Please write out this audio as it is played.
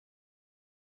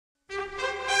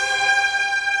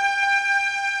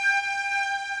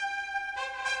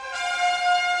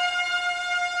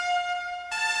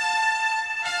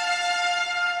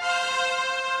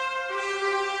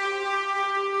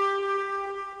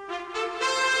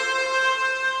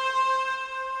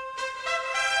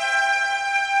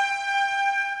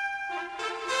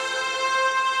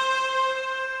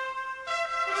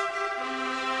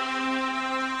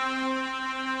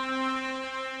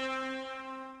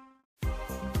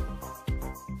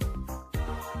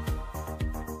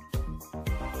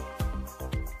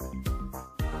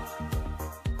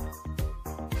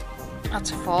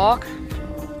That's a fork.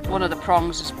 One of the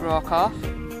prongs is broke off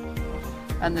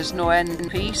and there's no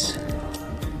end piece.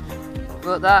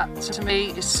 But that to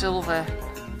me is silver.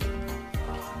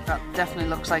 That definitely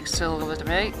looks like silver to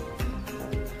me.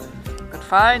 Good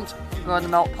find. Go in the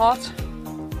melt pot.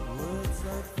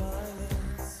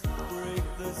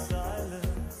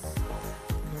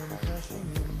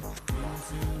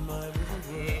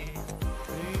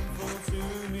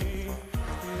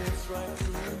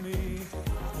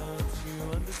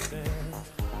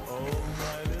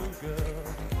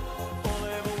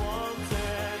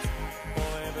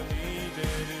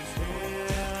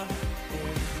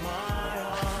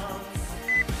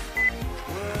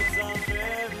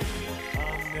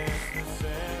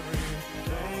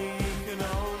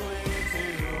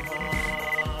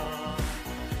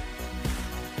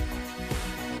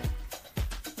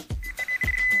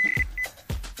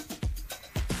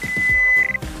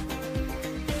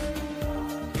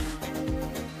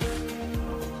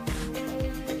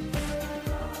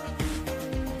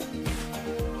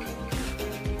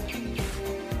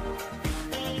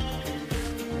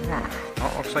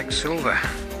 That looks like silver.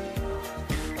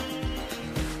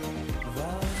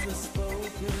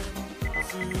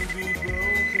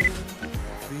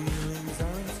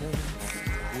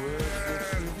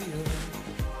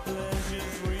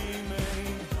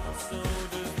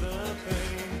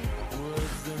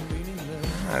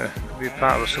 Could be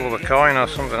part of a silver coin or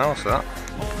something else, that.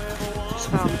 Just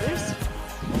found this.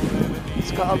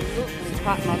 It's got a lovely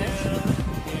pattern on it.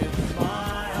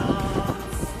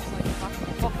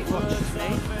 Pocket watch to me.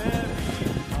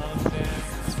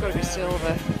 It's got to be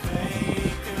silver.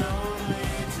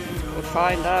 We'll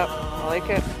find out. I like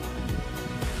it.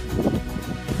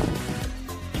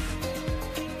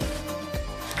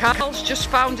 Karls just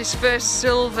found his first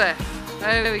silver.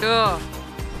 There we go.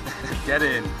 Get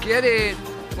in. Get in.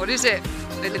 What is it?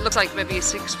 It looks like maybe a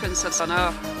sixpence, I don't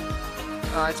know.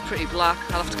 Oh, it's pretty black.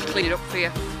 I'll have to clean it up for you.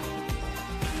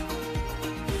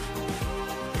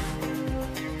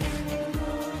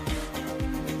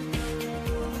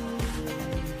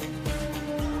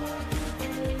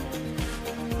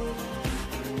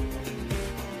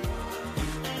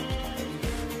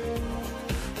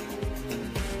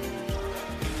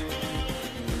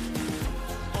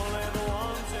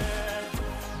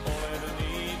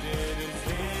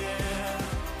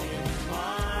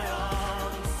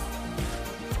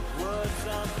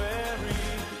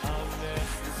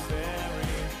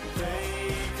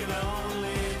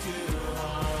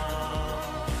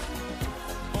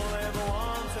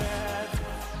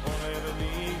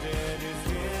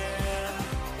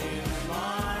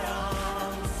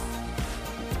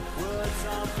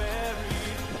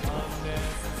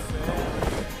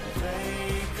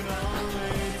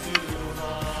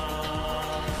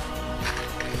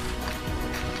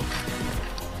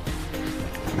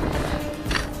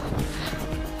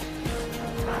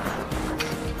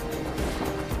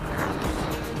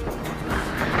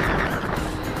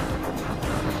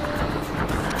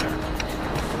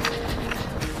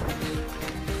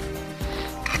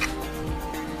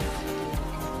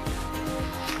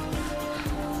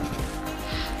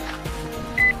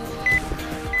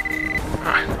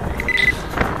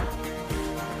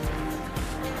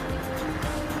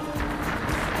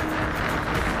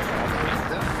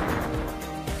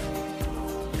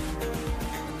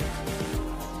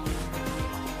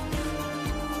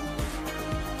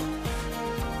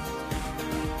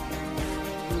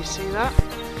 You see that?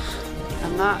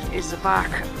 And that is the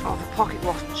back of a pocket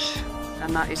watch,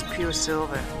 and that is pure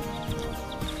silver.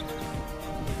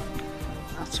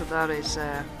 That's what that is.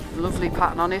 Lovely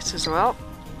pattern on it as well.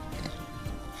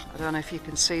 I don't know if you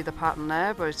can see the pattern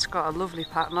there, but it's got a lovely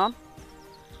pattern on.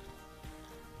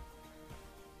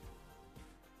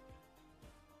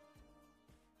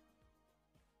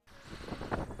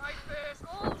 Right, first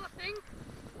gold, I think.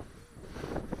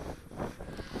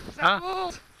 Is that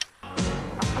gold?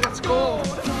 That's gold.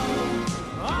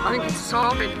 I think it's a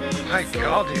sovereign. My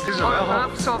God, it is a well.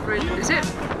 Half sovereign, is it?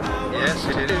 Yes,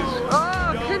 it is.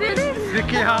 Oh, can it is?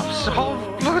 Vicky half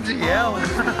solved. Bloody hell. Look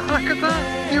at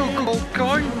that. New gold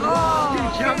coin. Oh, You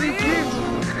jammy kid.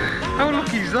 How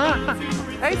lucky is that?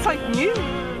 it's like new.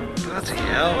 Bloody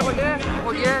hell. Oh yeah,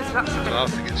 oh yes, that's I'll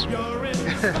have to get some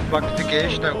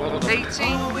magnification out of it.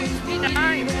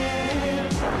 1859.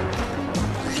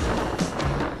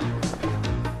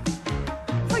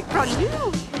 It's like brand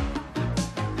new.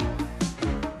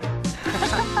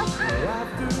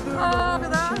 Oh, look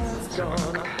at that.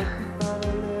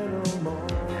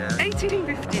 Yeah.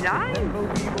 1859.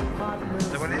 Is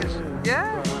that what it is?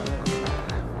 Yeah.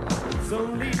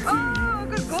 Oh,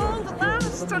 good gold at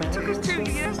last. It took us 2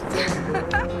 years.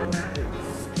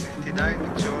 59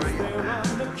 Victoria.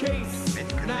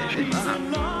 Mint condition, that.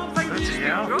 Like it's just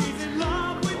been dropped.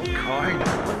 Coin.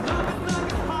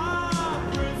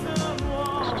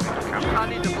 I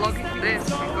need a vlogging for this. We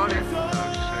got it.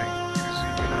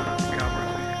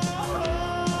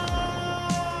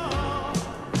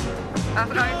 I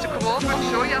had to come over and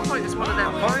show you. I thought it was one of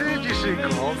them. Why did you say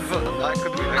clod for that?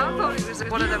 Could be I thought it was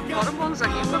one of them foreign ones that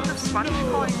you got, the Spanish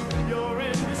coin.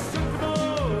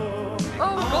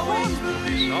 Oh, we've got one.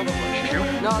 It's not a shoot.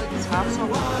 No, it's half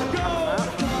some.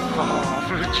 Oh,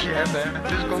 yeah, man.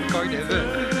 This gold coin ever.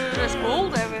 First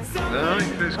gold ever. No,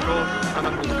 first gold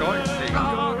animal coin.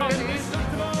 Oh, really?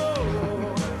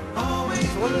 It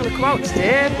wasn't going to come out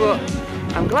today, but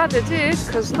I'm glad it did,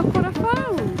 because look what I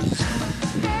found.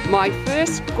 My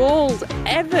first gold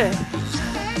ever.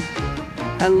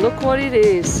 And look what it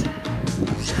is.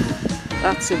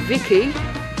 That's a Vicky,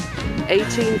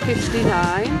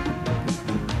 1859.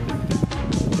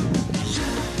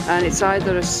 And it's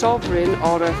either a sovereign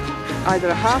or either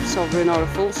a half sovereign or a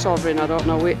full sovereign, I don't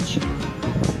know which.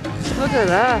 Look at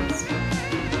that.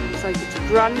 It's like it's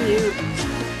brand new.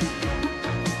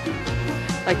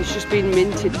 Like it's just been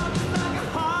minted.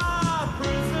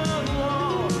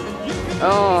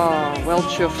 Oh, well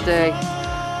chuffed, eh?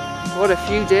 What a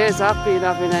few days I've been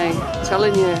having, eh? I'm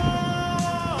telling you.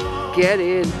 Get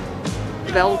in.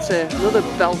 Belter. Another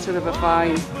belter of a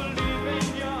find.